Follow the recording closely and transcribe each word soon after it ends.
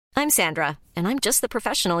I'm Sandra, and I'm just the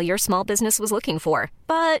professional your small business was looking for.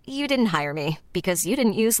 But you didn't hire me because you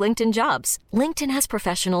didn't use LinkedIn Jobs. LinkedIn has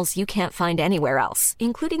professionals you can't find anywhere else,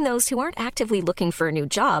 including those who aren't actively looking for a new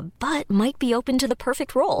job, but might be open to the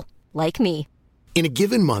perfect role, like me. In a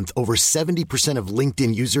given month, over 70% of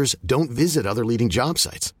LinkedIn users don't visit other leading job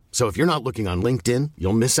sites. So if you're not looking on LinkedIn,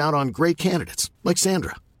 you'll miss out on great candidates like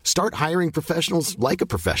Sandra. Start hiring professionals like a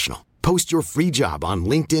professional. Post your free job on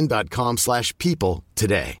linkedin.com/people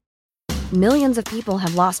today. Millions of people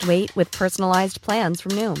have lost weight with personalized plans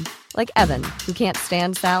from Noom. Like Evan, who can't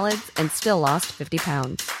stand salads and still lost 50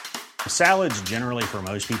 pounds. Salads generally for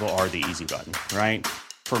most people are the easy button, right?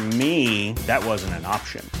 For me, that wasn't an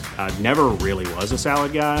option. I never really was a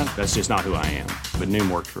salad guy. That's just not who I am. But Noom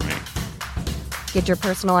worked for me. Get your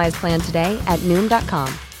personalized plan today at Noom.com.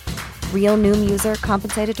 Real Noom user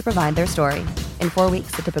compensated to provide their story. In 4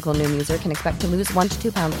 weeks, the typical Noom user can expect to lose 1 to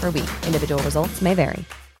 2 pounds per week. Individual results may vary.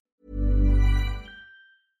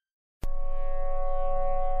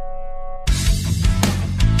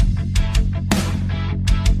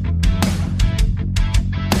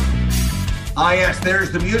 Ah, yes,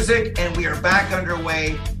 there's the music, and we are back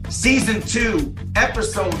underway. Season 2,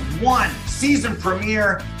 Episode 1, season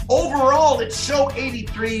premiere. Overall, it's Show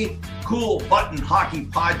 83, Cool Button Hockey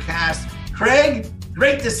Podcast. Craig,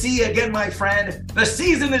 great to see you again, my friend. The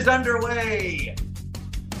season is underway.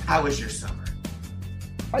 How was your summer?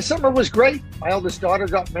 My summer was great. My eldest daughter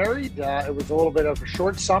got married. It was a little bit of a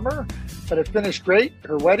short summer, but it finished great.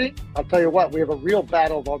 Her wedding, I'll tell you what, we have a real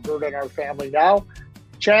battle of Alberta in our family now.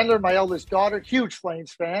 Chandler, my eldest daughter, huge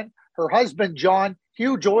Flames fan. Her husband, John,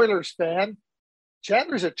 huge Oilers fan.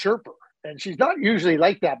 Chandler's a chirper, and she's not usually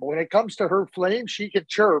like that, but when it comes to her Flames, she can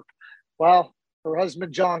chirp. Well, her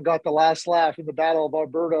husband, John, got the last laugh in the Battle of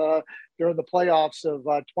Alberta during the playoffs of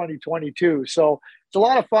 2022. So it's a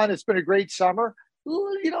lot of fun. It's been a great summer.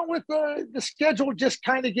 You know, with the schedule just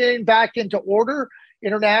kind of getting back into order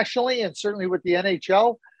internationally and certainly with the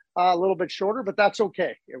NHL, a little bit shorter, but that's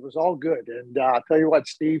okay. It was all good. And I'll tell you what,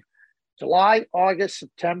 Steve, July, August,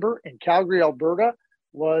 September in Calgary, Alberta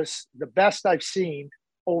was the best I've seen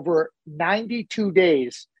over 92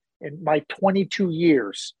 days in my 22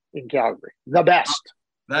 years in Calgary. The best.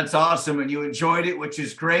 That's awesome. And you enjoyed it, which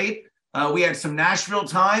is great. We had some Nashville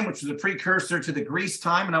time, which was a precursor to the Greece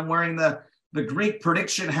time. And I'm wearing the Greek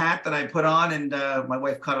prediction hat that I put on, and my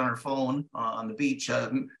wife cut on her phone on the beach.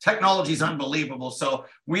 Technology is unbelievable. So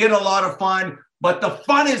we had a lot of fun, but the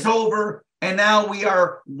fun is over, and now we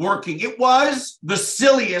are working. It was the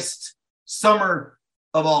silliest summer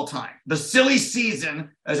of all time. The silly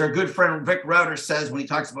season, as our good friend Vic Router says when he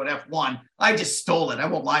talks about F1. I just stole it. I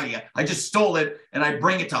won't lie to you. I just stole it, and I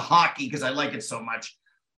bring it to hockey because I like it so much.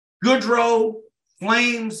 Goodrow,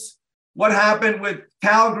 Flames, what happened with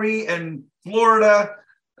Calgary and Florida,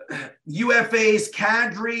 UFA's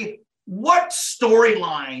Kadri. What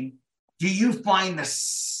storyline do you find the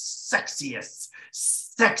sexiest?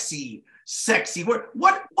 Sexy. What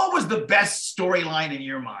was the best storyline in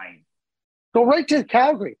your mind? Go right to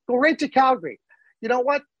Calgary. You know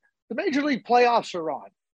what? The Major League playoffs are on,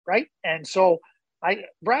 right? And so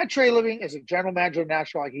Brad Treliving is a general manager of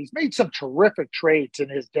National Hockey. He's made some terrific trades in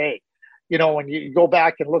his day. You know, when you go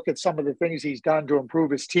back and look at some of the things he's done to improve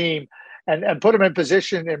his team and put him in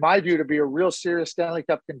position, in my view, to be a real serious Stanley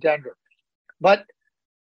Cup contender. But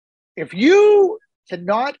if you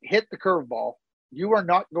cannot hit the curveball, you are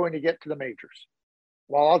not going to get to the majors.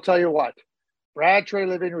 Well, I'll tell you what, Brad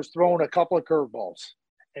Treliving was throwing a couple of curveballs,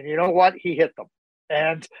 and you know what? He hit them.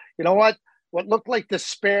 And you know what? What looked like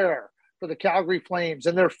despair for the Calgary Flames,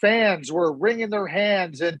 and their fans were wringing their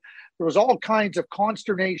hands, and there was all kinds of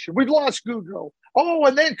consternation. We've lost Goudreau. Oh,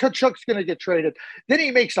 and then Kachuk's going to get traded. Then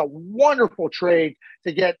he makes a wonderful trade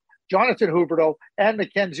to get Jonathan Huberdeau and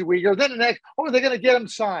Mackenzie Weegar. Then the next, they're going to get him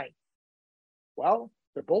signed. Well,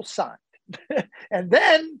 they're both signed. And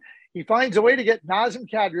then he finds a way to get Nazem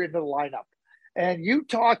Kadri into the lineup. And you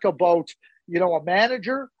talk about, you know, a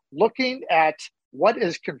manager looking at what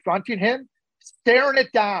is confronting him, staring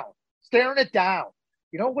it down.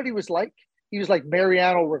 You know what he was like? He was like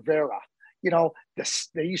Mariano Rivera. You know,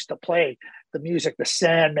 they used to play the music, the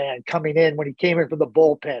Sandman coming in when he came in from the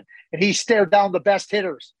bullpen, and he stared down the best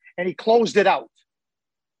hitters and he closed it out.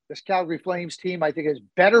 This Calgary Flames team, I think, is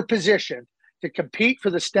better positioned to compete for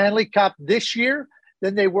the Stanley Cup this year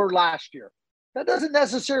than they were last year. That doesn't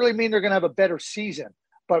necessarily mean they're going to have a better season,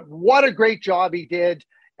 but what a great job he did.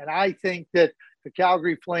 And I think that the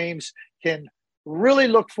Calgary Flames can really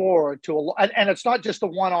look forward to and it's not just a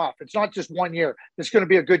one-off. It's not just 1 year. It's going to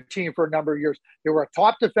be a good team for a number of years. They were a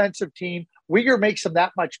top defensive team. Weegar makes them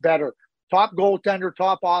that much better. Top goaltender,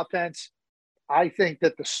 top offense. I think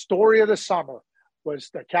that the story of the summer was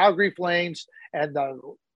the Calgary Flames and the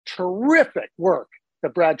terrific work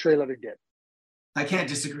that Brad Treliving did. I can't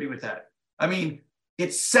disagree with that. I mean,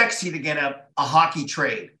 it's sexy to get a hockey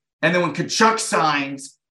trade. And then when Tkachuk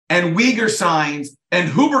signs and Uyghur signs and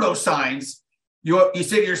Huberdeau signs, you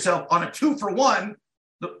say to yourself, on a 2-for-1,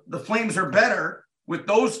 the Flames are better with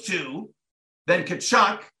those two than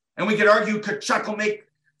Tkachuk. And we could argue Tkachuk will make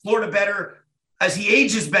Florida better as he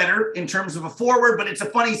ages better in terms of a forward, but it's a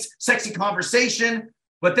funny, sexy conversation.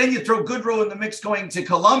 But then you throw Goodrow in the mix going to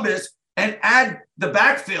Columbus and add the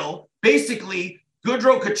backfill. Basically,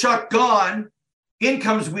 Goodrow, Tkachuk gone. In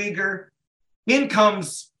comes Uyghur. In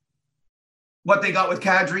comes what they got with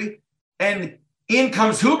Kadri. And in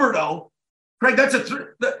comes Huberdeau. Craig, that's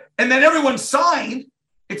and then everyone signed.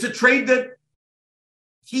 It's a trade that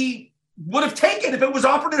he would have taken if it was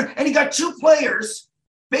offered. And he got two players,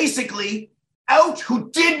 basically, out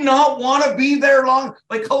who did not want to be there long.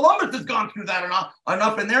 Like Columbus has gone through that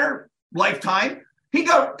enough in their lifetime. He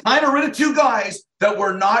got kind of rid of two guys that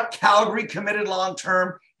were not Calgary committed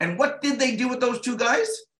long-term. And what did they do with those two guys?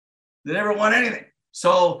 They never won anything.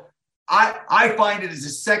 So I find it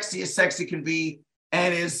as sexy can be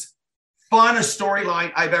and as fun a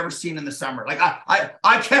storyline I've ever seen in the summer. Like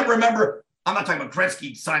I can't remember. I'm not talking about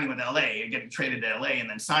Gretzky signing with LA and getting traded to LA and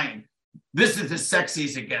then signing. This is as sexy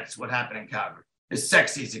as it gets, what happened in Calgary. As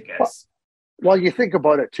sexy as it gets. Well, you think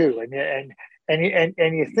about it too, and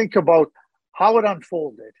you think about how it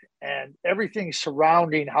unfolded and everything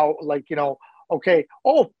surrounding how, like, okay,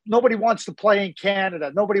 nobody wants to play in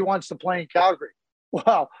Canada. Nobody wants to play in Calgary.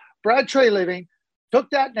 Wow. Brad Treliving took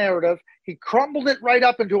that narrative, he crumbled it right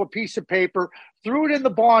up into a piece of paper, threw it in the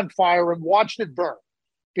bonfire and watched it burn.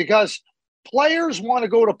 Because players want to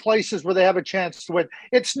go to places where they have a chance to win.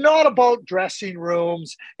 It's not about dressing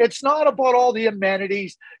rooms. It's not about all the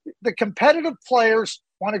amenities. The competitive players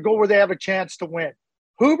want to go where they have a chance to win.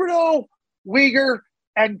 Huberdeau, Uyghur,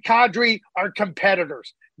 and Kadri are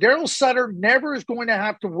competitors. Daryl Sutter never is going to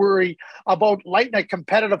have to worry about lighting a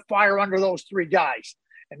competitive fire under those three guys.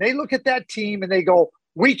 And they look at that team and they go,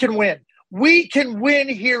 we can win. We can win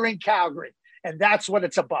here in Calgary. And that's what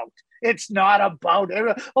it's about. It's not about,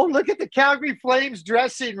 look at the Calgary Flames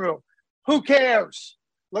dressing room. Who cares?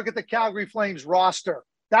 Look at the Calgary Flames roster.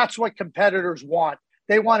 That's what competitors want.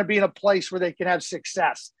 They want to be in a place where they can have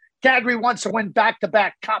success. Calgary wants to win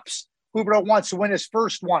back-to-back cups. Huberdeau wants to win his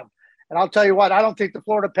first one. And I'll tell you what, I don't think the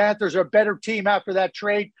Florida Panthers are a better team after that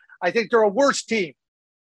trade. I think they're a worse team.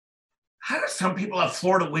 How do some people have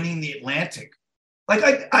Florida winning the Atlantic?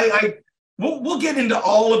 Like, we'll get into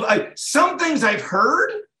all of some things I've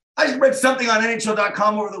heard. I read something on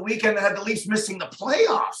NHL.com over the weekend that had the Leafs missing the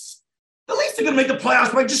playoffs. The Leafs are going to make the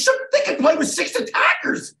playoffs by they can play with 6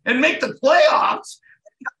 attackers and make the playoffs.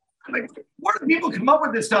 Like, where do people come up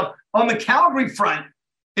with this stuff? On the Calgary front,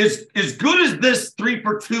 as good as this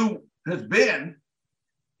 3-for-2 has been,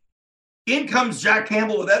 in comes Jack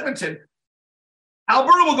Campbell with Edmonton.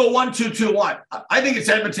 Alberta will go 1-2-2-1. I think it's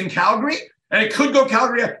Edmonton-Calgary, and it could go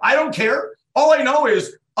Calgary. I don't care. All I know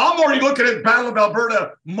is I'm already looking at Battle of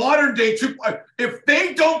Alberta, modern day 2. If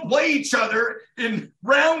they don't play each other in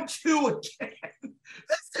round 2 again,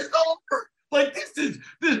 this is over. Like,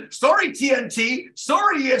 sorry, TNT,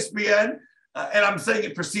 sorry, ESPN. And I'm saying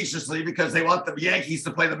it facetiously because they want the Yankees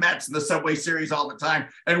to play the Mets in the Subway Series all the time.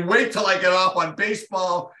 And wait till I get off on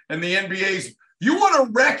baseball and the NBA's. You want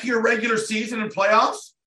to wreck your regular season and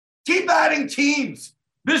playoffs? Keep adding teams.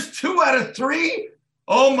 This 2 out of 3.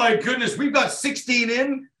 Oh, my goodness. We've got 16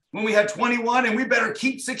 in when we had 21, and we better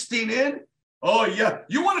keep 16 in. Oh, yeah.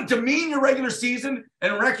 You want to demean your regular season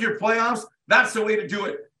and wreck your playoffs? That's the way to do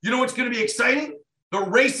it. You know what's going to be exciting? The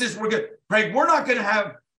races we're going to – Craig, we're not going to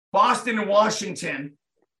have Boston and Washington,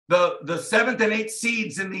 the 7th and 8th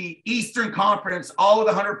seeds in the Eastern Conference, all with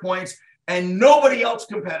 100 points, and nobody else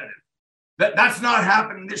competitive. That's not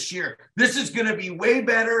happening this year. This is going to be way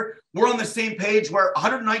better. We're on the same page where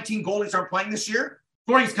 119 goalies aren't playing this year.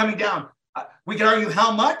 Scoring's coming down. We can argue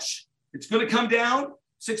how much. It's going to come down.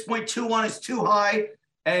 6.21 is too high.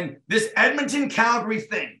 And this Edmonton-Calgary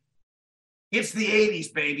thing, it's the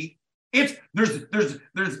 80s, baby.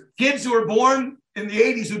 There's kids who are born in the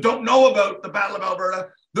 80s who don't know about the Battle of Alberta.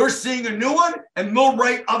 They're seeing a new one, and they'll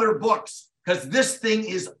write other books because this thing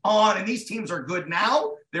is on. And these teams are good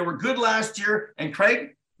now. They were good last year. And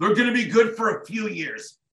Craig, they're going to be good for a few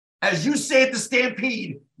years. As you say at the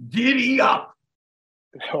Stampede, giddy up.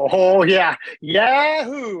 Oh, yeah.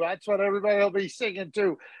 Yahoo! That's what everybody will be singing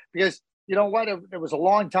too. Because you know what? It was a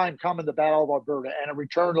long time coming, the Battle of Alberta, and it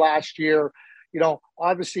returned last year.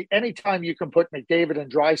 Obviously, anytime you can put McDavid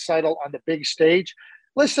and Draisaitl on the big stage,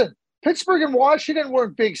 listen, Pittsburgh and Washington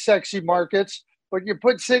weren't big, sexy markets, but you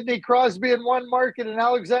put Sidney Crosby in one market and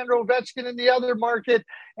Alexander Ovechkin in the other market,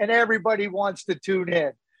 and everybody wants to tune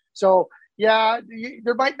in. So, yeah,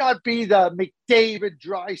 there might not be the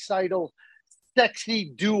McDavid-Draisaitl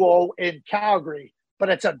sexy duo in Calgary, but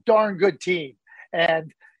it's a darn good team.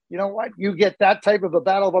 And you know what? You get that type of a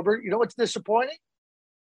battle of Alberta. You know what's disappointing?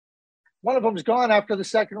 One of them's gone after the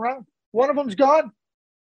second round. One of them's gone.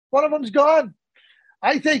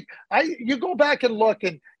 I think you go back and look,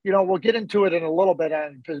 and we'll get into it in a little bit,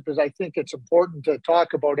 and because I think it's important to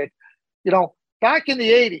talk about it. Back in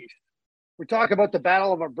the '80s, we talk about the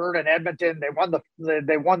Battle of Alberta and Edmonton. They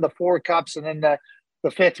won the 4 cups, and then the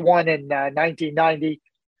 5th one in 1990.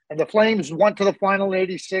 And the Flames went to the final in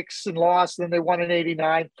 '86 and lost. And then they won in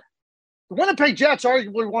 '89. The Winnipeg Jets,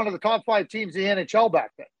 arguably one of the top 5 teams in the NHL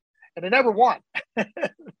back then, and they never won. And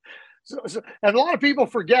a lot of people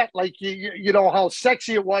forget, like, how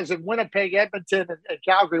sexy it was in Winnipeg, Edmonton, and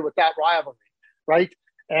Calgary with that rivalry, right?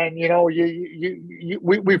 And,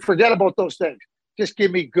 we forget about those things. Just give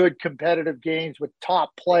me good competitive games with top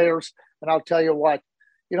players, and I'll tell you what.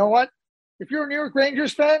 You know what? If you're a New York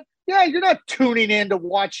Rangers fan, yeah, you're not tuning in to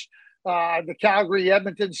watch the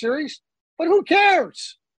Calgary-Edmonton series, but who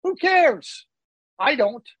cares? Who cares? I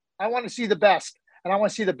don't. I want to see the best, and I want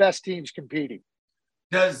to see the best teams competing.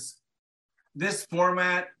 Does this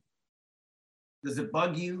format, does it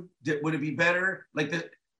bug you? Would it be better?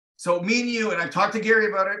 So me and you, and I've talked to Gary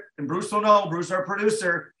about it, and Bruce will know, Bruce, our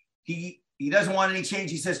producer, he doesn't want any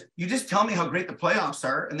change. He says, you just tell me how great the playoffs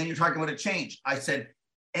are, and then you're talking about a change. I said,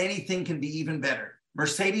 anything can be even better.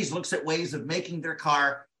 Mercedes looks at ways of making their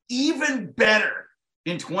car even better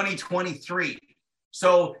in 2023.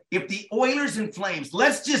 So if the Oilers and Flames,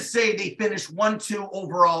 let's just say they finish 1-2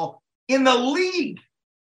 overall in the league,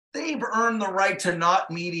 they've earned the right to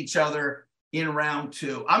not meet each other in round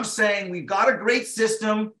 2. I'm saying we've got a great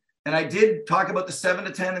system, and I did talk about the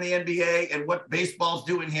 7-10 in the NBA and what baseball's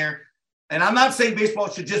doing here. And I'm not saying baseball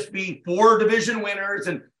should just be 4 division winners,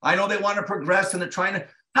 and I know they want to progress and they're trying to.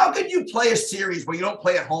 How can you play a series where you don't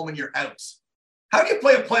play at home and you're out? How do you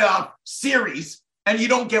play a playoff series and you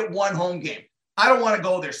don't get 1 home game? I don't want to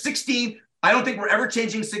go there. 16, I don't think we're ever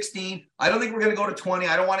changing 16. I don't think we're going to go to 20.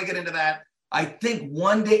 I don't want to get into that. I think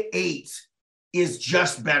 1-8 is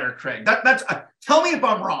just better, Craig. That's tell me if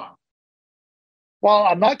I'm wrong. Well,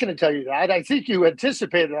 I'm not going to tell you that. I think you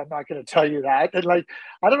anticipated I'm not going to tell you that. And I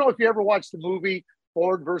don't know if you ever watched the movie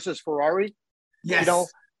Ford versus Ferrari. Yes.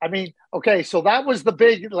 Okay, so that was the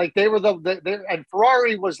big, they were and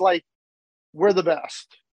Ferrari was like, we're the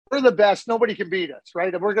best. We're the best. Nobody can beat us,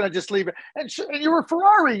 right? And we're going to just leave it. And you were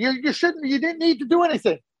Ferrari. You didn't need to do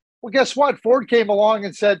anything. Well, guess what? Ford came along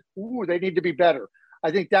and said, ooh, they need to be better.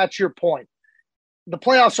 I think that's your point. The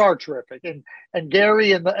playoffs are terrific. And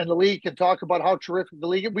Gary and the league can talk about how terrific the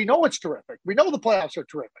league is. We know it's terrific. We know the playoffs are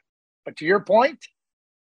terrific. But to your point,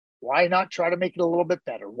 why not try to make it a little bit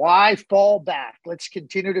better? Why fall back? Let's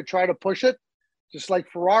continue to try to push it, just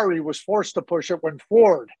like Ferrari was forced to push it when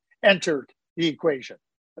Ford entered the equation.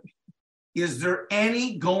 Is there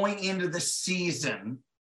any going into the season?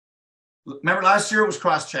 Remember, last year it was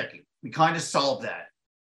cross-checking. We kind of solved that.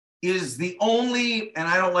 Is the only, and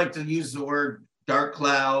I don't like to use the word dark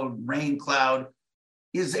cloud, rain cloud,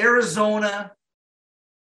 is Arizona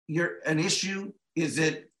an issue? Is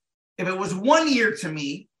it, if it was 1 year to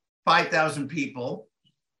me, 5,000 people,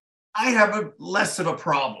 I'd have less of a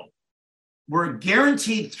problem. We're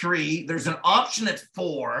guaranteed 3. There's an option at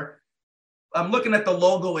 4. I'm looking at the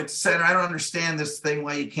logo at center. I don't understand this thing,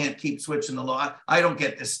 why you can't keep switching the logo. I don't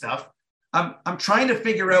get this stuff. I'm trying to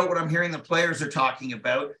figure out what I'm hearing the players are talking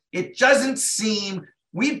about. It doesn't seem,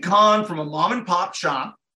 we've gone from a mom and pop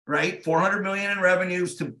shop, right? 400 million in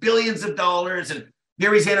revenues to billions of dollars, and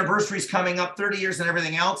Gary's anniversary is coming up, 30 years and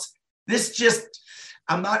everything else. This just,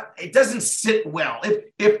 it doesn't sit well.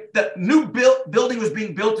 If the new building was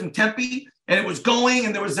being built in Tempe and it was going,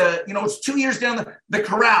 and there was it's 2 years down the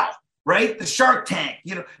corral, right? The Shark Tank,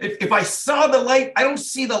 if I saw the light, I don't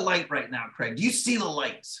see the light right now, Craig. Do you see the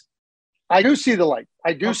lights? I do see the light.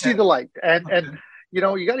 See the light. And you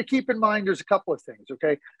got to keep in mind, there's a couple of things.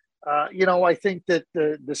 Okay. I think that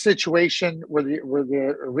the situation where the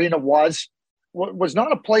arena was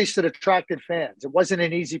not a place that attracted fans. It wasn't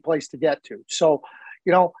an easy place to get to. So,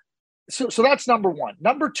 so that's number one.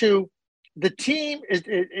 Number two, the team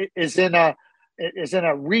is in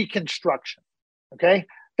a reconstruction. Okay.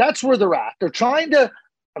 That's where they're at. They're trying to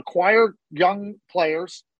acquire young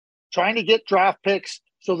players, trying to get draft picks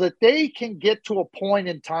so that they can get to a point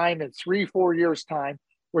in time in 3-4 years' time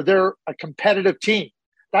where they're a competitive team.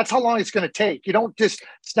 That's how long it's going to take. You don't just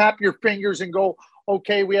snap your fingers and go,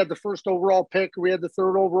 okay, we had the first overall pick, we had the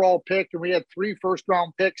third overall pick, and we had 3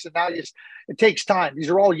 first-round picks, and now it takes time. These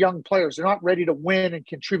are all young players. They're not ready to win and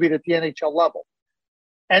contribute at the NHL level.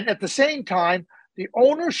 And at the same time, the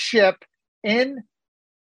ownership in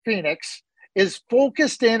Phoenix is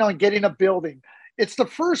focused in on getting a building. It's the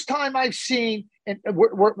first time I've seen, and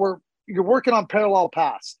you're working on parallel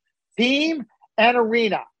paths, team and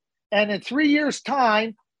arena. And in 3 years'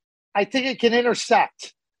 time, I think it can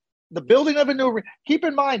intersect. The building of a new arena. Keep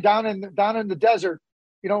in mind, down in the desert,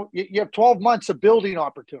 you have 12 months of building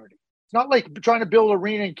opportunity. It's not like trying to build an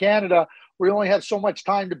arena in Canada where you only have so much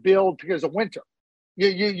time to build because of winter.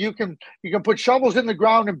 You can put shovels in the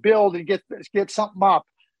ground and build and get something up.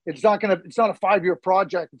 It's not a 5-year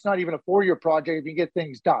project. It's not even a 4-year project if you get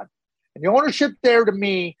things done. And the ownership there, to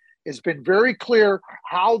me, has been very clear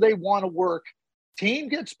how they want to work. Team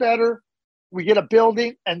gets better, we get a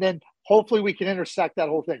building, and then hopefully we can intersect that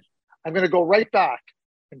whole thing. I'm going to go right back.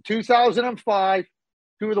 In 2005,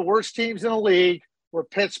 2 of the worst teams in the league were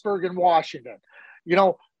Pittsburgh and Washington.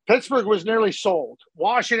 Pittsburgh was nearly sold.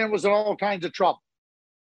 Washington was in all kinds of trouble.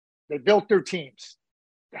 They built their teams.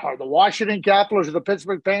 Are the Washington Capitals or the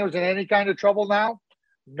Pittsburgh Penguins in any kind of trouble now?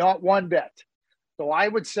 Not one bit. So I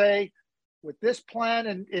would say with this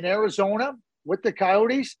plan in Arizona, with the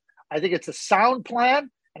Coyotes, I think it's a sound plan,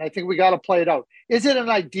 and I think we got to play it out. Is it an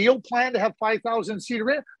ideal plan to have 5,000 seat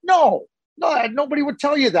arena? No, nobody would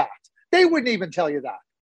tell you that. They wouldn't even tell you that.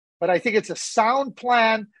 But I think it's a sound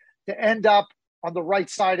plan to end up on the right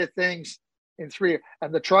side of things in 3 years.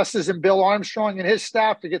 And the trust is in Bill Armstrong and his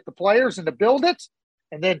staff to get the players and to build it.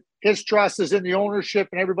 And then his trust is in the ownership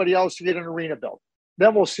and everybody else to get an arena built.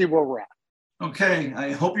 Then we'll see where we're at. Okay,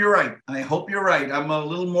 I hope you're right. I'm a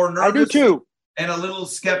little more nervous. I do too. And a little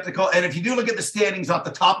skeptical. And if you do look at the standings off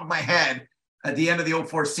the top of my head at the end of the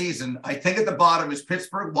 2004 season, I think at the bottom is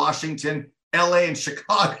Pittsburgh, Washington, LA, and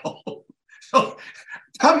Chicago. So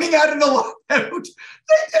coming out of the lockout, they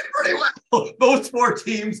did pretty well, those 4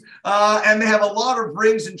 teams. And they have a lot of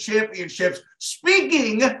rings and championships.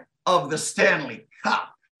 Speaking of the Stanley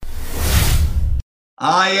Cup.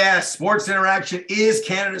 Yes, Sports Interaction is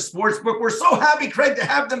Canada's sportsbook. We're so happy, Craig, to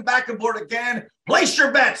have them back aboard again. Place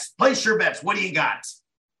your bets. What do you got?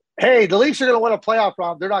 Hey, the Leafs are going to win a playoff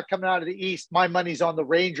round. They're not coming out of the East. My money's on the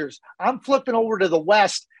Rangers. I'm flipping over to the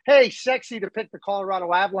West. Hey, sexy to pick the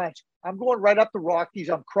Colorado Avalanche. I'm going right up the Rockies.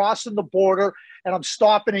 I'm crossing the border, and I'm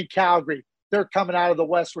stopping in Calgary. They're coming out of the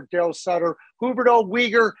West with Daryl Sutter, Huberdeau,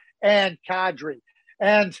 Weegar, and Kadri.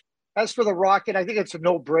 And as for the Rocket, I think it's a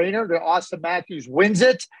no-brainer that Austin Matthews wins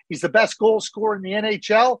it. He's the best goal scorer in the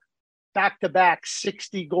NHL. Back-to-back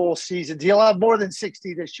 60-goal seasons. He'll have more than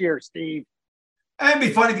 60 this year, Steve. It'd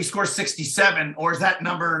be funny if he scores 67, or is that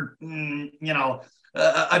number,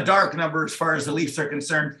 a dark number as far as the Leafs are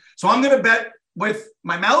concerned. So I'm going to bet with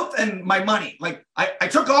my mouth and my money. Like, I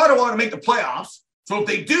took Ottawa to make the playoffs. So if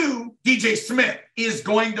they do, DJ Smith is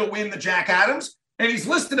going to win the Jack Adams, and he's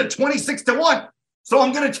listed at 26-1. So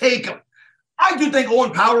I'm going to take him. I do think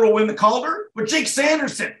Owen Power will win the Calder, but Jake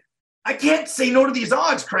Sanderson, I can't say no to these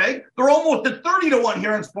odds, Craig. They're almost at 30-1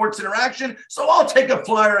 here on Sports Interaction. So I'll take a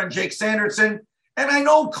flyer on Jake Sanderson. And I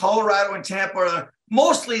know Colorado and Tampa are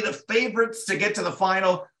mostly the favorites to get to the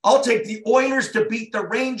final. I'll take the Oilers to beat the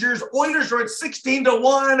Rangers. Oilers are at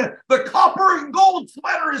 16-1. The copper and gold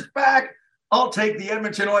sweater is back. I'll take the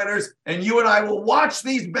Edmonton Oilers, and you and I will watch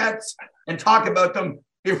these bets and talk about them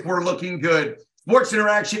if we're looking good. Sports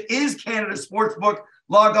Interaction is Canada's sportsbook.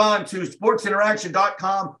 Log on to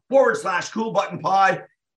sportsinteraction.com/coolbuttonpod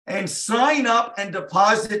and sign up and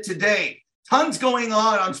deposit today. Tons going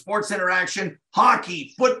on Sports Interaction.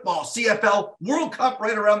 Hockey, football, CFL, World Cup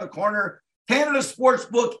right around the corner. Canada's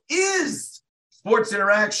sportsbook is Sports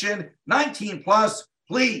Interaction. 19 plus.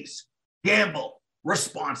 Please gamble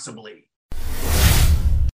responsibly.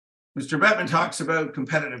 Mr. Bettman talks about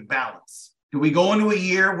competitive balance. Do we go into a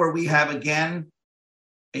year where we have, again,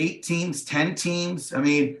 8 teams, 10 teams? I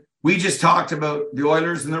mean, we just talked about the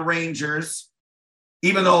Oilers and the Rangers.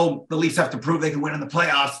 Even though the Leafs have to prove they can win in the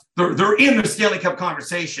playoffs, they're in the Stanley Cup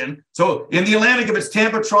conversation. So in the Atlantic, if it's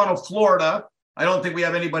Tampa, Toronto, Florida, I don't think we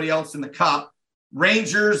have anybody else in the Cup.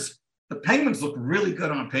 Rangers, the Penguins look really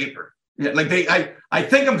good on paper. Yeah, I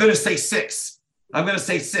think I'm going to say 6. I'm going to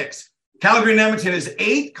say 6. Calgary and Edmonton is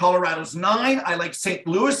 8. Colorado's 9. I like St.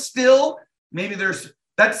 Louis still. Maybe that's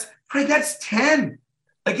 10.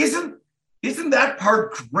 Like, isn't that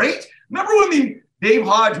part great? Remember when Dave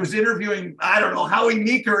Hodge was interviewing, I don't know, Howie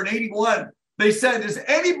Meeker in 81. They said, does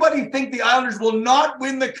anybody think the Islanders will not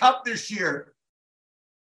win the Cup this year?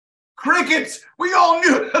 Crickets. We all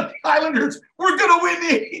knew that the Islanders were going to win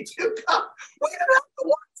the 82 Cup. We didn't have to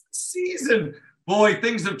watch the season. Boy,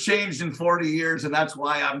 things have changed in 40 years, and that's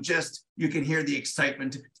why you can hear the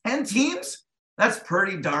excitement. 10 teams? That's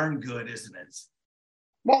pretty darn good, isn't it?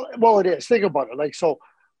 Well, it is. Think about it. Like, so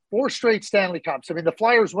 4 straight Stanley Cups. I mean, the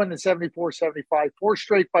Flyers win in 74, 75, 4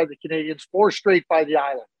 straight by the Canadians, 4 straight by the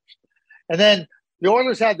Islanders. And then the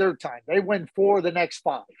Oilers had their time. They win 4 the next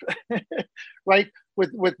 5, right?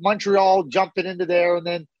 With Montreal jumping into there, and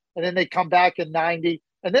then they come back in 90.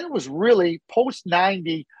 And then it was really post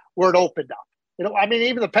 90 where it opened up. I mean,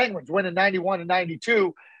 even the Penguins win in 91 and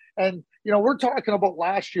 92. And, we're talking about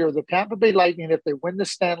last year, the Tampa Bay Lightning, if they win the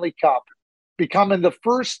Stanley Cup, becoming the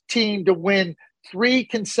first team to win 3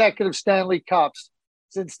 consecutive Stanley Cups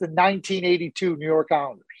since the 1982 New York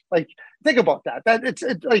Islanders. Like, think about that.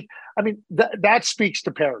 That speaks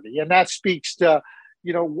to parity, and that speaks to,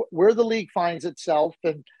 where the league finds itself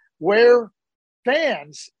and where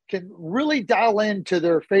fans can really dial into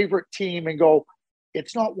their favorite team and go,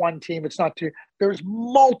 it's not one team, it's not two. There's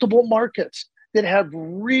multiple markets that have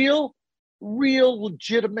real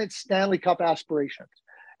legitimate Stanley Cup aspirations.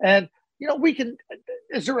 And,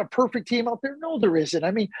 is there a perfect team out there? No, there isn't.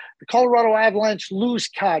 I mean, the Colorado Avalanche lose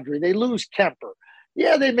Kadri, they lose Kemper.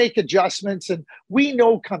 Yeah, they make adjustments, and we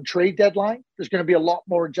know come trade deadline, there's going to be a lot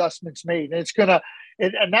more adjustments made. And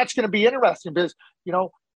that's going to be interesting because,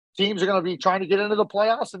 teams are going to be trying to get into the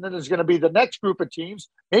playoffs, and then there's going to be the next group of teams,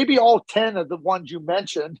 maybe all 10 of the ones you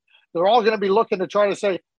mentioned. They're all going to be looking to try to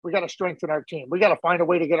say, we got to strengthen our team. We got to find a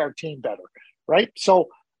way to get our team better, right? So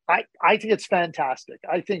I think it's fantastic.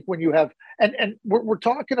 I think when you have – and we're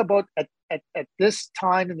talking about at this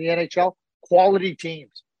time in the NHL, quality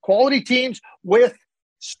teams with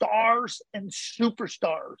stars and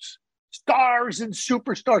superstars. Stars and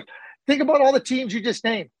superstars. Think about all the teams you just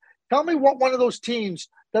named. Tell me what one of those teams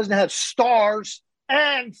doesn't have stars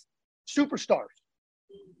and superstars.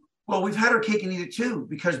 Well, we've had our cake and eat it too,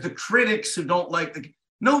 because the critics who don't like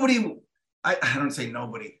I don't say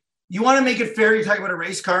nobody. You want to make it fair, you talk about a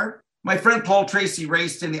race car. My friend Paul Tracy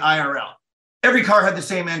raced in the IRL. Every car had the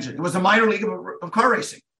same engine. It was a minor league of car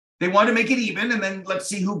racing. They wanted to make it even, and then let's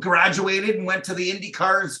see who graduated and went to the Indy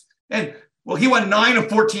cars. And, well, he won 9 of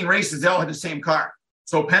 14 races. They all had the same car.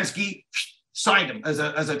 So Penske signed him as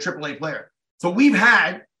a AAA player. So we've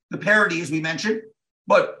had the parity, as we mentioned,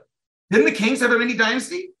 but didn't the Kings have a mini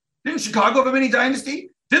dynasty? Didn't Chicago have a mini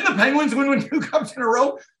dynasty? Didn't the Penguins win 2 cups in a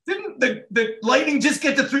row? Didn't the Lightning just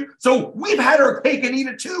get to 3? So we've had our cake and eat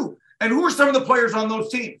it too. And who are some of the players on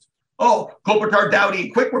those teams? Oh, Kopitar, Doughty,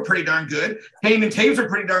 and Quick were pretty darn good. Kane and Taves are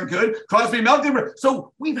pretty darn good. Crosby, Malkin.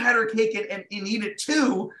 So we've had our cake and eat it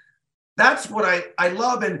too. That's what I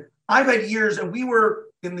love. And I've had years, and we were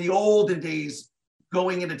in the olden days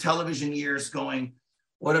going into television years going,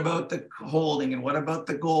 what about the holding and what about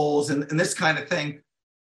the goals and this kind of thing?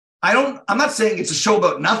 I'm not saying it's a show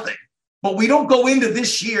about nothing, but we don't go into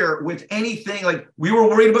this year with anything like we were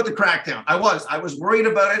worried about the crackdown. I was worried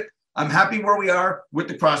about it. I'm happy where we are with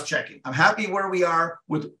the cross-checking. I'm happy where we are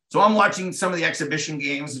so I'm watching some of the exhibition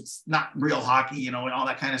games. It's not real hockey, and all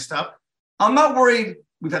that kind of stuff. I'm not worried.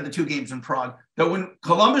 We've had the 2 games in Prague that when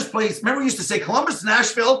Columbus plays, remember we used to say Columbus,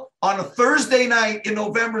 Nashville on a Thursday night in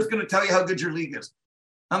November is going to tell you how good your league is.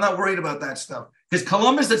 I'm not worried about that stuff. Because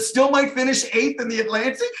Columbus, that still might finish 8th in the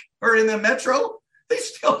Atlantic or in the Metro, they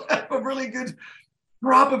still have a really good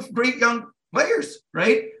crop of great young players,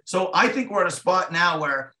 right? So I think we're at a spot now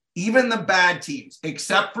where even the bad teams,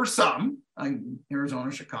 except for some, like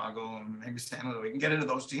Arizona, Chicago, and maybe San Jose, we can get into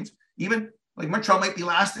those teams. Even like Montreal might be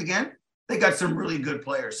last again. They got some really good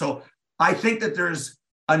players. So I think that there's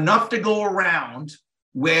enough to go around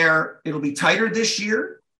where it'll be tighter this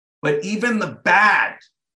year, but even the bad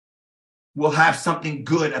will have something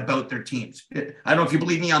good about their teams. I don't know if you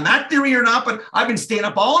believe me on that theory or not, but I've been staying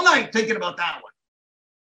up all night thinking about that one.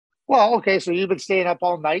 Well, okay, so you've been staying up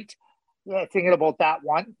all night thinking about that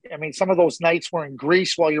one. I mean, some of those nights were in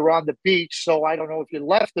Greece while you were on the beach, so I don't know if you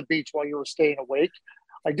left the beach while you were staying awake.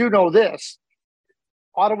 I do know this.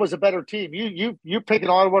 Ottawa's a better team. You picking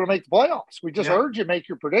Ottawa to make the playoffs. We just heard you make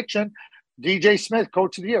your prediction. DJ Smith,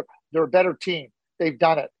 coach of the year. They're a better team. They've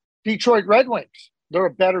done it. Detroit Red Wings. They're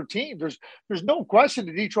a better team. There's no question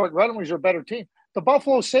the Detroit Red Wings are a better team. The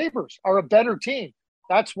Buffalo Sabres are a better team.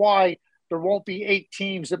 That's why there won't be 8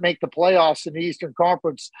 teams that make the playoffs in the Eastern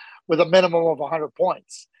Conference with a minimum of 100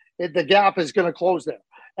 points. The gap is going to close there.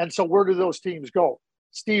 And so where do those teams go?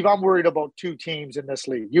 Steve, I'm worried about 2 teams in this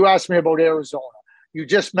league. You asked me about Arizona. You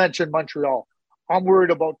just mentioned Montreal. I'm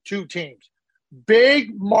worried about 2 teams.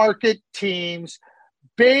 Big market teams,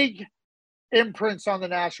 big imprints on the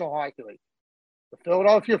National Hockey League. The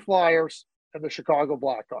Philadelphia Flyers and the Chicago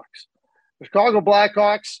Blackhawks. The Chicago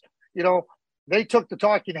Blackhawks, they took the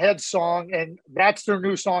Talking Heads song, and that's their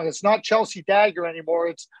new song. It's not Chelsea Dagger anymore.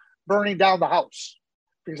 It's Burning Down the House,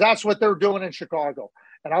 because that's what they're doing in Chicago.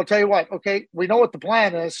 And I'll tell you what, okay, we know what the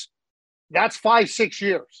plan is. That's 5-6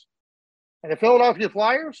 years. And the Philadelphia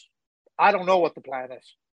Flyers, I don't know what the plan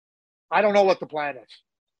is. I don't know what the plan is.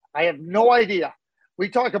 I have no idea. We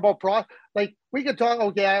talk about we could talk,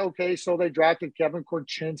 okay, so they drafted Kevin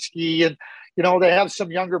Korchinski, and, they have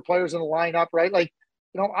some younger players in the lineup, right?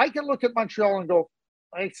 I can look at Montreal and go,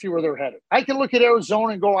 I see where they're headed. I can look at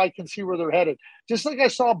Arizona and go, I can see where they're headed. Just like I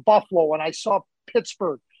saw Buffalo and I saw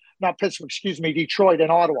Detroit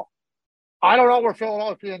and Ottawa. I don't know where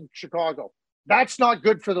Philadelphia and Chicago. That's not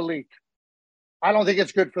good for the league. I don't think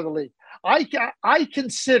it's good for the league. I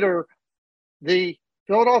consider the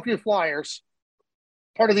Philadelphia Flyers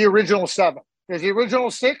part of the original 7. There's the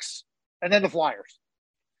original 6, and then the Flyers.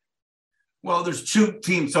 Well, there's 2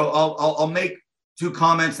 teams, so I'll make 2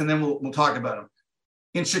 comments, and then we'll talk about them.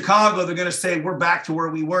 In Chicago, they're going to say we're back to where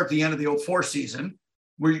we were at the end of the 2004 season.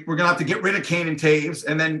 We're going to have to get rid of Kane and Taves,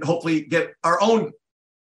 and then hopefully get our own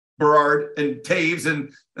Berard and Taves,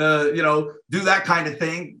 and do that kind of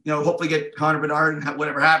thing. Hopefully get Connor Bedard and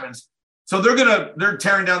whatever happens. So they're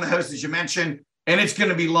tearing down the house, as you mentioned, and it's going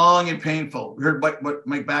to be long and painful. We heard what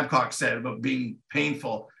Mike Babcock said about being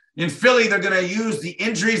painful. In Philly, they're going to use the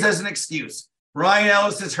injuries as an excuse. Ryan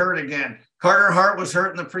Ellis is hurt again. Carter Hart was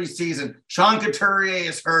hurt in the preseason. Sean Couturier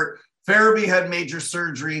is hurt. Farabee had major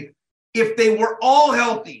surgery. If they were all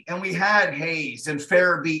healthy and we had Hayes and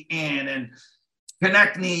Farabee in and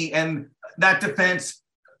Konechny and that defense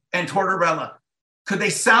and Tortorella, could they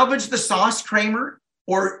salvage the sauce, Kramer?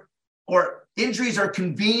 Or injuries are a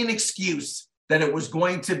convenient excuse that it was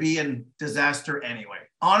going to be a disaster anyway?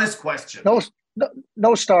 Honest question.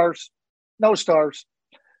 No stars. No stars.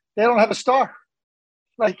 They don't have a star.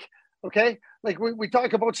 We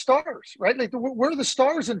talk about stars, right? We're the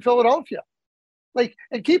stars in Philadelphia.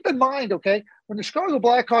 And keep in mind, okay, when the Chicago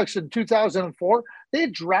Blackhawks in 2004, they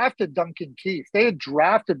had drafted Duncan Keith. They had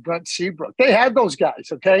drafted Brent Seabrook. They had those guys,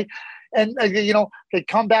 okay? And, they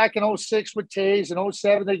come back in 06 with Taves, in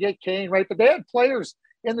 07 they get Kane, right? But they had players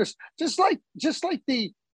in this, just like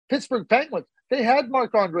the Pittsburgh Penguins. They had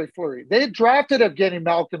Marc-Andre Fleury. They had drafted Evgeny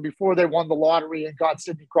Malkin before they won the lottery and got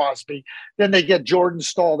Sidney Crosby. Then they get Jordan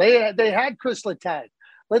Staal. They had Chris Letang.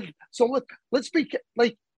 Let's be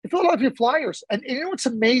like the Philadelphia Flyers. And you know what's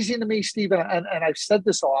amazing to me, Stephen, and I've said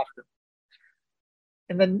this often.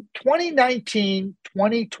 In the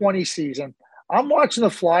 2019-2020 season, I'm watching the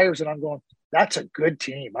Flyers and I'm going, that's a good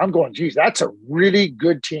team. I'm going, geez, that's a really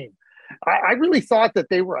good team. I really thought that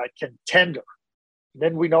they were a contender.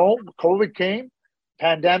 Then we know COVID came,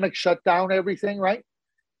 pandemic shut down everything, right?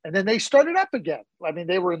 And then they started up again. I mean,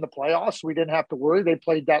 they were in the playoffs. We didn't have to worry. They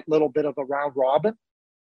played that little bit of a round robin.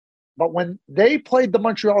 But when they played the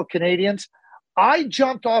Montreal Canadiens, I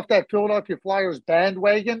jumped off that Philadelphia Flyers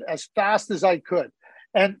bandwagon as fast as I could.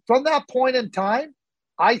 And from that point in time,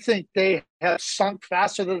 I think they have sunk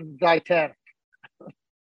faster than the Titanic.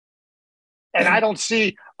 And I don't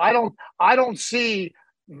see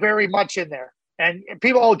very much in there. And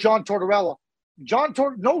people, John Tortorella.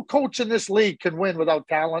 No coach in this league can win without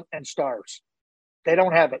talent and stars. They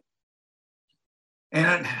don't have it.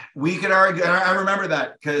 And we could argue, and I remember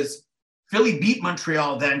that because Philly beat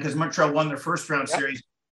Montreal then because Montreal won their first round series,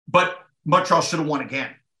 but Montreal should have won again.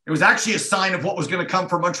 It was actually a sign of what was going to come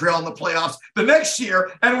for Montreal in the playoffs the next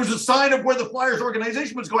year, and it was a sign of where the Flyers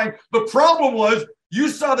organization was going. The problem was you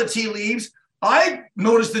saw the tea leaves. I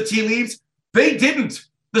noticed the tea leaves. They didn't.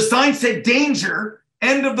 The sign said danger,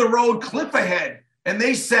 end of the road, cliff ahead. And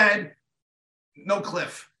they said, no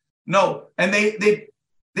cliff. No. And they've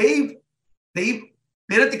been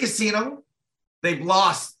at the casino. They've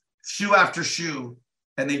lost shoe after shoe.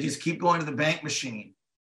 And they just keep going to the bank machine.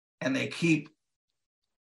 And they keep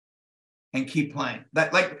playing.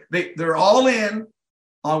 They're all in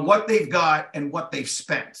on what they've got and what they've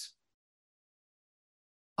spent.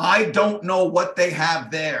 I don't know what they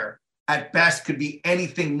have there. At best could be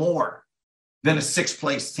anything more than a 6th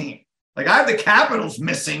place team. I have the Capitals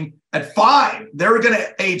missing at 5. They're going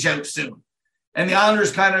to age out soon. And the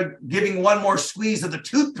Islanders kind of giving one more squeeze of the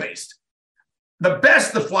toothpaste. The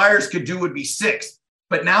best the Flyers could do would be 6th.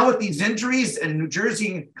 But now with these injuries and New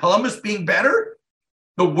Jersey and Columbus being better,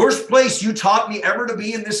 the worst place you taught me ever to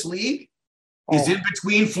be in this league is in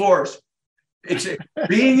between floors. It's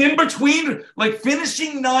being in between,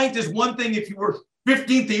 finishing 9th is one thing if you were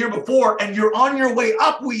 15th the year before, and you're on your way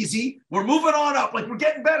up, Wheezy. We're moving on up. We're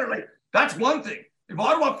getting better. That's one thing. If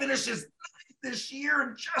Ottawa finishes 9th this year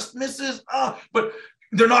and just misses, but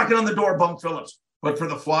they're knocking on the door, Bunk Phillips. But for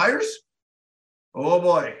the Flyers, oh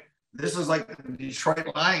boy, this is like the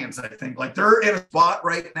Detroit Lions, I think. Like they're in a spot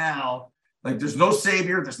right now. Like there's no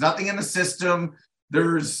savior. There's nothing in the system.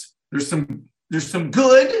 There's some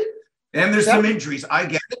good and there's some injuries. I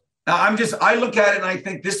get it. I look at it and I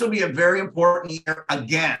think this will be a very important year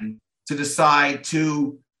again to decide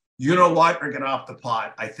to, you know what, or get off the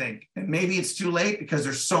pot, I think. And maybe it's too late because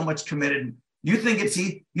there's so much committed. You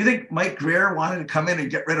think Mike Greer wanted to come in and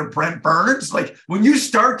get rid of Brent Burns? Like when you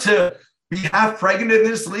start to be half pregnant in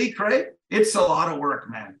this league, Craig, it's a lot of work,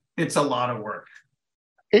 man. It's a lot of work.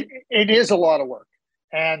 It is a lot of work.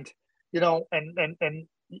 And, the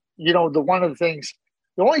one of the things,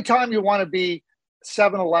 the only time you want to be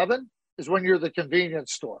 7-Eleven is when you're the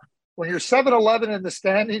convenience store. When you're 7-Eleven in the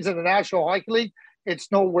standings in the National Hockey League,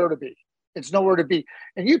 it's nowhere to be. It's nowhere to be.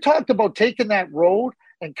 And you talked about taking that road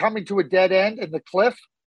and coming to a dead end in the cliff.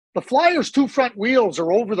 The Flyers' 2 front wheels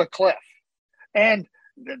are over the cliff. And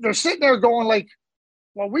they're sitting there going like,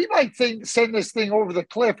 well, we might send this thing over the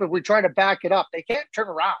cliff if we try to back it up. They can't turn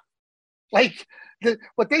around. Like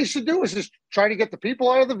what they should do is just try to get the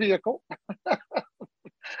people out of the vehicle,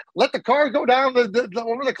 let the car go down over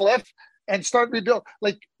the cliff and start rebuild.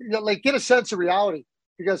 Like get a sense of reality,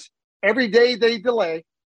 because every day they delay,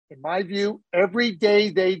 in my view, every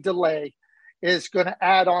day they delay is going to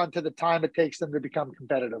add on to the time it takes them to become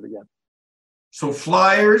competitive again. So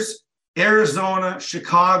Flyers, Arizona,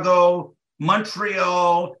 Chicago,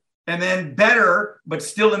 Montreal, and then better, but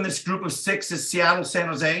still in this group of 6 is Seattle, San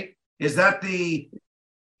Jose. Is that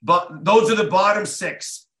those are the bottom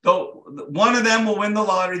 6. Though one of them will win the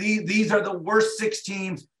lottery. These are the worst 6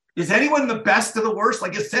 teams. Is anyone the best of the worst?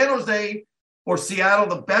 Like is San Jose or Seattle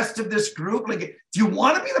the best of this group? Like, do you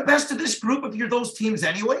want to be the best of this group if you're those teams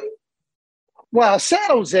anyway? Well, San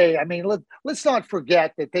Jose, I mean, let's not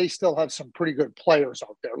forget that they still have some pretty good players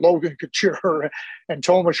out there. Logan Couture and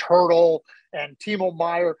Tomas Hertl and Timo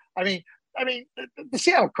Meier. I mean, the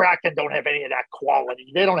Seattle Kraken don't have any of that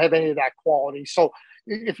quality. They don't have any of that quality. So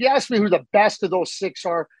if you ask me who the best of those 6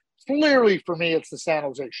 are, clearly for me, it's the San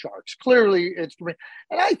Jose Sharks. Clearly it's for me.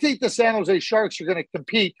 And I think the San Jose Sharks are going to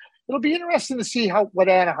compete. It'll be interesting to see what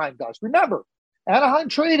Anaheim does. Remember, Anaheim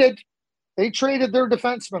traded their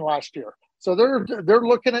defenseman last year. So they're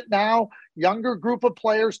looking at now younger group of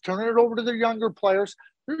players, turning it over to their younger players.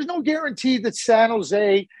 There's no guarantee that San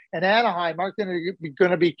Jose and Anaheim aren't going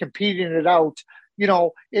to be competing it out,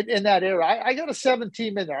 in that era. I got a 7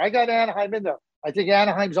 team in there. I got Anaheim in there. I think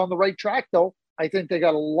Anaheim's on the right track, though. I think they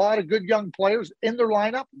got a lot of good young players in their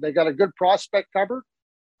lineup. They got a good prospect cover.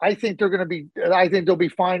 I think they'll be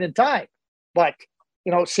fine in time. But,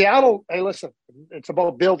 Seattle, hey, listen, it's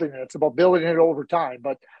about building it. It's about building it over time.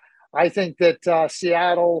 But I think that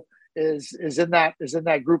Seattle is in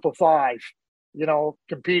that group of 5,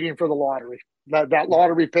 competing for the lottery. That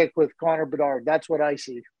lottery pick with Connor Bedard. That's what I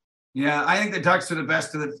see. Yeah, I think the Ducks are the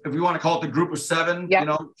best of if you want to call it the group of 7,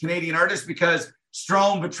 Canadian artists, because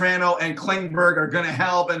Strome, Vetrano, and Klingberg are going to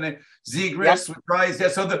help, and Zegras with Price. Yeah,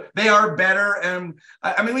 so they are better. And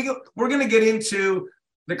I mean, we're going to get into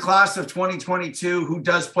the class of 2022, who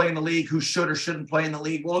does play in the league, who should or shouldn't play in the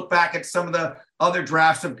league. We'll look back at some of the other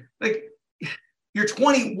drafts of you're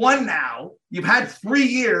 21 now. You've had 3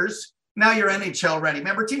 years. Now you're NHL ready.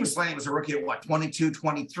 Remember, Timo Slaney was a rookie at 22,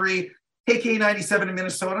 23. KK 97 in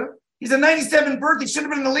Minnesota. He's a 97 birth. He should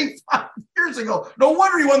have been in the league 5 years ago. No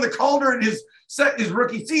wonder he won the Calder in his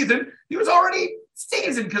rookie season. He was already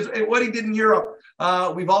seasoned because what he did in Europe.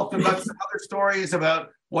 We've also got some other stories about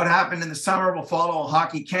what happened in the summer. We'll follow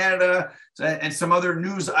Hockey Canada and some other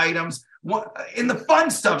news items. In the fun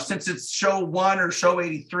stuff, since it's show 1 or show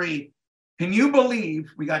 83, can you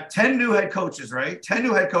believe we got 10 new head coaches, right? 10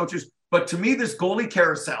 new head coaches. But to me, this goalie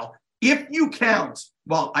carousel, if you count,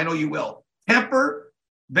 well, I know you will, Kemper,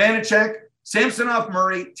 Vanacek, Samsonov,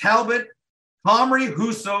 Murray, Talbot, Comrie,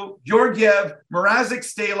 Husso, Georgiev, Mrazek,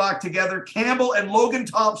 Stalock together, Campbell, and Logan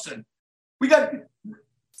Thompson. We got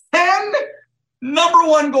 10 number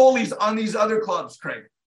 1 goalies on these other clubs, Craig.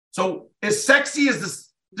 So as sexy as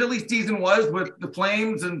the Philly season was with the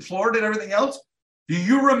Flames and Florida and everything else, do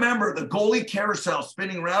you remember the goalie carousel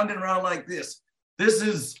spinning round and round like this? This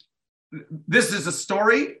is a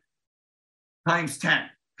story times 10,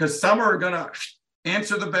 because some are going to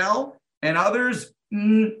answer the bell and others,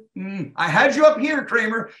 I had you up here,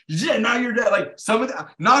 Kramer. Yeah, now you're dead. Like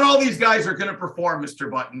not all these guys are going to perform, Mr.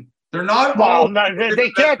 Button. They're not. Well,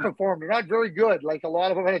 they can't perform. They're not very good. Like a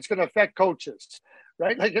lot of them, and it's going to affect coaches,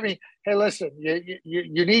 right? Like, I mean, hey, listen,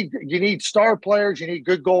 you need star players. You need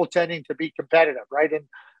good goaltending to be competitive, right? And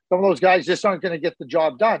some of those guys just aren't going to get the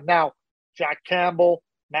job done. Now, Jack Campbell,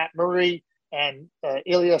 Matt Murray, and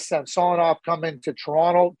Ilya Samsonov come into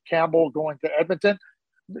Toronto. Campbell going to Edmonton.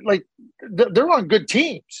 like they're on good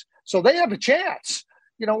teams, so they have a chance.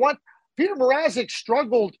 You know what? Peter Mrazek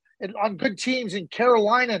struggled on good teams in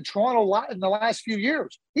Carolina and Toronto in the last few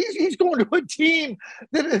years. He's going to a team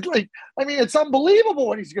that is like, I mean, it's unbelievable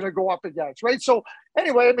what he's going to go up against, right? So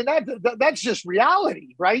anyway, I mean, that's just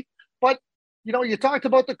reality, right? But, you know, you talked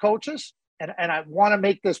about the coaches, and I want to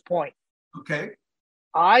make this point. Okay.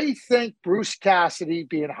 I think Bruce Cassidy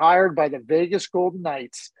being hired by the Vegas Golden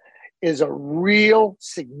Knights is a real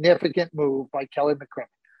significant move by Kelly McCrimmon.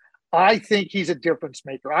 I think he's a difference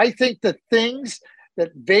maker. I think the things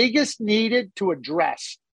that Vegas needed to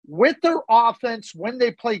address with their offense when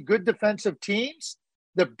they play good defensive teams,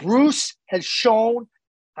 that Bruce has shown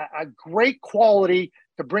a great quality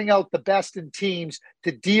to bring out the best in teams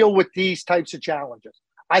to deal with these types of challenges.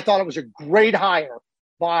 I thought it was a great hire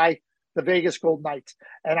by the Vegas Golden Knights.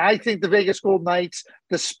 And I think the Vegas Golden Knights,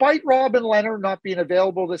 despite Robin Leonard not being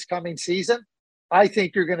available this coming season, I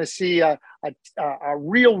think you're going to see a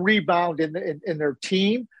real rebound in their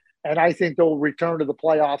team. And I think they'll return to the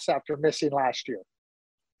playoffs after missing last year.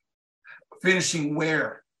 Finishing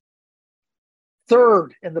where?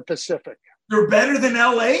 Third in the Pacific. They're better than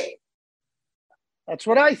LA? That's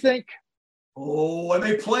what I think. Oh, when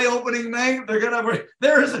they play opening night, they're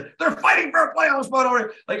fighting for a playoff spot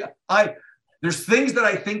already. Like there's things that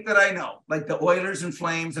I think that I know, like the Oilers and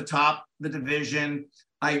Flames atop the division.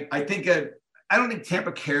 I don't think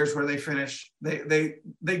Tampa cares where they finish. They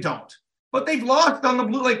don't. But they've lost on the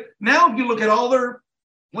blue. Like now, if you look at all their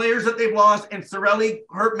players that they've lost, and Cirelli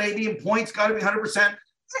hurt maybe in points, got to be 100%.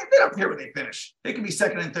 They don't care where they finish. They can be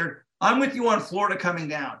second and third. I'm with you on Florida coming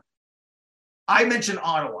down. I mentioned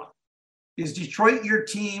Ottawa. Is Detroit your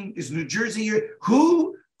team? Is New Jersey your?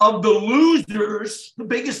 Who of the losers, the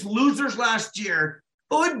biggest losers last year,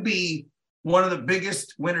 would be one of the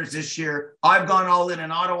biggest winners this year? I've gone all in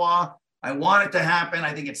Ottawa. I want it to happen.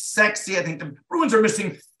 I think it's sexy. I think the Bruins are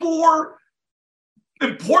missing 4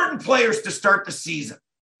 important players to start the season.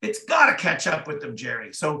 It's got to catch up with them,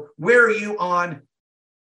 Jerry. So where are you on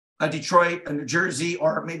a Detroit, a New Jersey,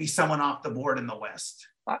 or maybe someone off the board in the West?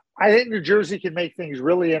 I think New Jersey can make things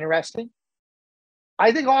really interesting.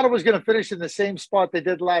 I think Ottawa's going to finish in the same spot they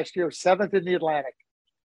did last year, 7th in the Atlantic.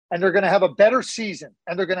 And they're going to have a better season.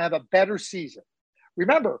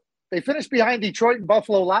 Remember, they finished behind Detroit and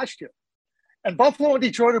Buffalo last year. And Buffalo and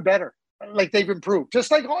Detroit are better. Like they've improved, just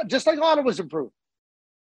like Ottawa's improved.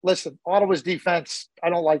 Listen, Ottawa's defense, I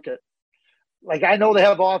don't like it. Like, I know they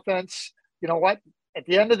have offense. You know what? At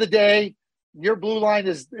the end of the day, your blue line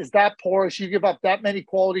is that porous. You give up that many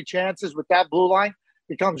quality chances with that blue line,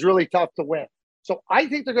 it becomes really tough to win. So I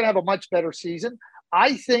think they're going to have a much better season.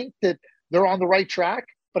 I think that they're on the right track.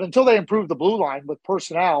 But until they improve the blue line with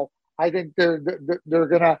personnel, I think they're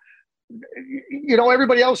going to, you know,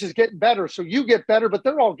 everybody else is getting better. So you get better, but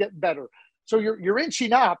they're all getting better. So you're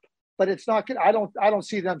inching up, but it's not good. I don't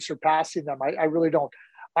see them surpassing them. I really don't.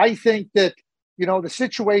 I think that, you know, the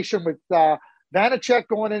situation with Vanacek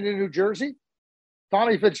going into New Jersey,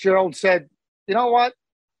 Tommy Fitzgerald said, you know what?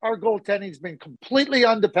 Our goaltending's been completely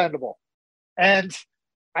undependable. And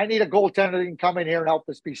I need a goaltender that can come in here and help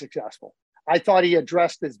us be successful. I thought he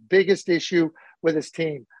addressed his biggest issue with his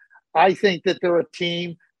team. I think that they're a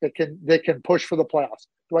team that can push for the playoffs.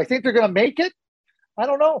 Do I think they're going to make it? I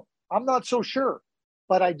don't know. I'm not so sure.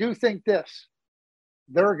 But I do think this.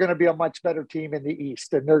 They're going to be a much better team in the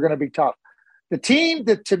East, and they're going to be tough. The team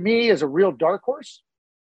that, to me, is a real dark horse,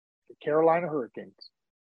 the Carolina Hurricanes.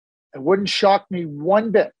 It wouldn't shock me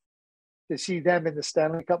one bit to see them in the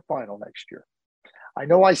Stanley Cup final next year. I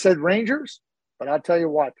know I said Rangers, but I'll tell you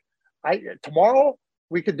what. Tomorrow,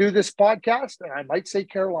 we could do this podcast, and I might say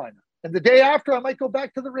Carolina. And the day after, I might go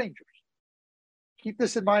back to the Rangers. Keep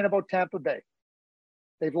this in mind about Tampa Bay.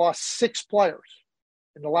 They've lost 6 players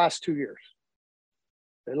in the last 2 years.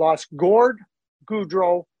 They lost Gord,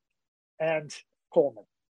 Goudreau, and Coleman.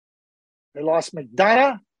 They lost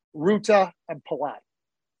McDonough, Ruta, and Palat.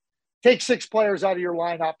 Take 6 players out of your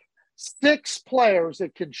lineup, 6 players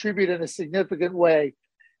that contribute in a significant way,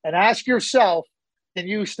 and ask yourself, can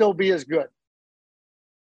you still be as good?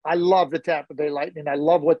 I love the Tampa Bay Lightning. I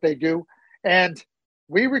love what they do. And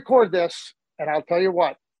we record this, and I'll tell you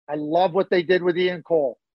what, I love what they did with Ian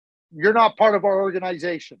Cole. You're not part of our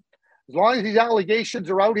organization. As long as these allegations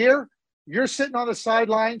are out here, you're sitting on the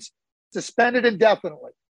sidelines, suspended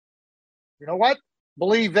indefinitely. You know what?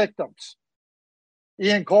 Believe victims.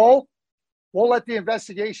 Ian Cole, we'll let the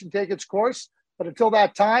investigation take its course, but until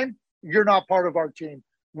that time, you're not part of our team.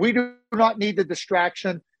 We do not need the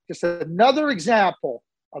distraction. Just another example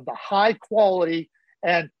of the high quality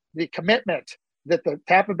and the commitment that the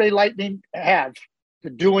Tampa Bay Lightning have to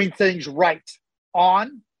doing things right.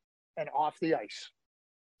 on and off the ice.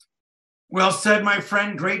 Well said, my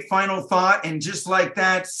friend. Great final thought. And just like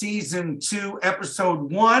that, season 2,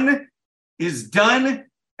 episode 1 is done.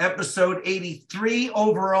 Episode 83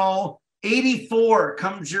 overall. 84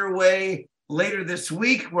 comes your way later this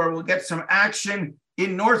week, where we'll get some action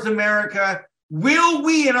in North America. Will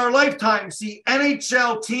we in our lifetime see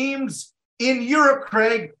NHL teams in Europe,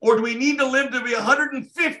 Craig, or do we need to live to be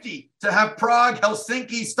 150 to have Prague,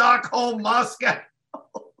 Helsinki, Stockholm, Moscow,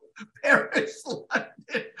 Paris, London?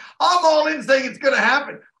 I'm all in saying it's going to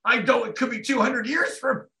happen. It could be 200 years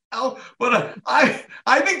from now, but I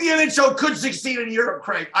think the NHL could succeed in Europe,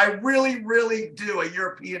 Craig. I really, really do, a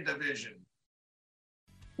European division.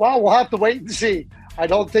 Well, we'll have to wait and see. I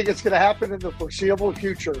don't think it's going to happen in the foreseeable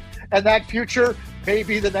future. And that future may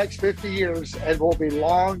be the next 50 years, and we'll be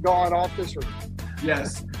long gone off this earth.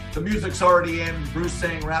 Yes, the music's already in. Bruce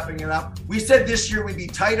saying, wrapping it up. We said this year we'd be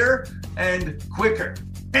tighter and quicker.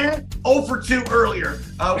 And 0 for 2 earlier.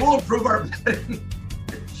 We'll improve our betting.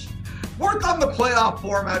 Work on the playoff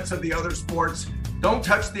formats of the other sports. Don't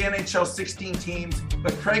touch the NHL 16 teams.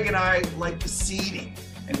 But Craig and I like the seeding,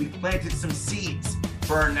 and we planted some seeds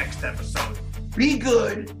for our next episode. Be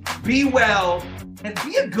good, be well, and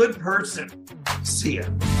be a good person. See ya.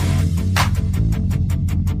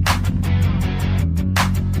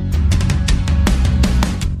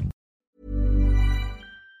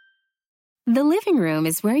 The living room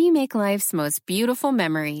is where you make life's most beautiful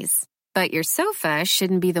memories. But your sofa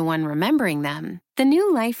shouldn't be the one remembering them. The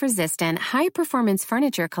new life-resistant, high-performance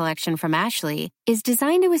furniture collection from Ashley is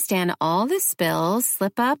designed to withstand all the spills,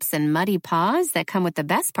 slip-ups, and muddy paws that come with the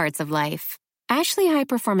best parts of life. Ashley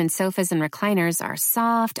high-performance sofas and recliners are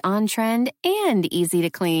soft, on-trend, and easy to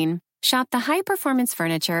clean. Shop the high-performance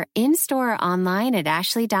furniture in-store or online at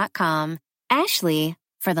ashley.com. Ashley,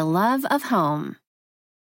 for the love of home.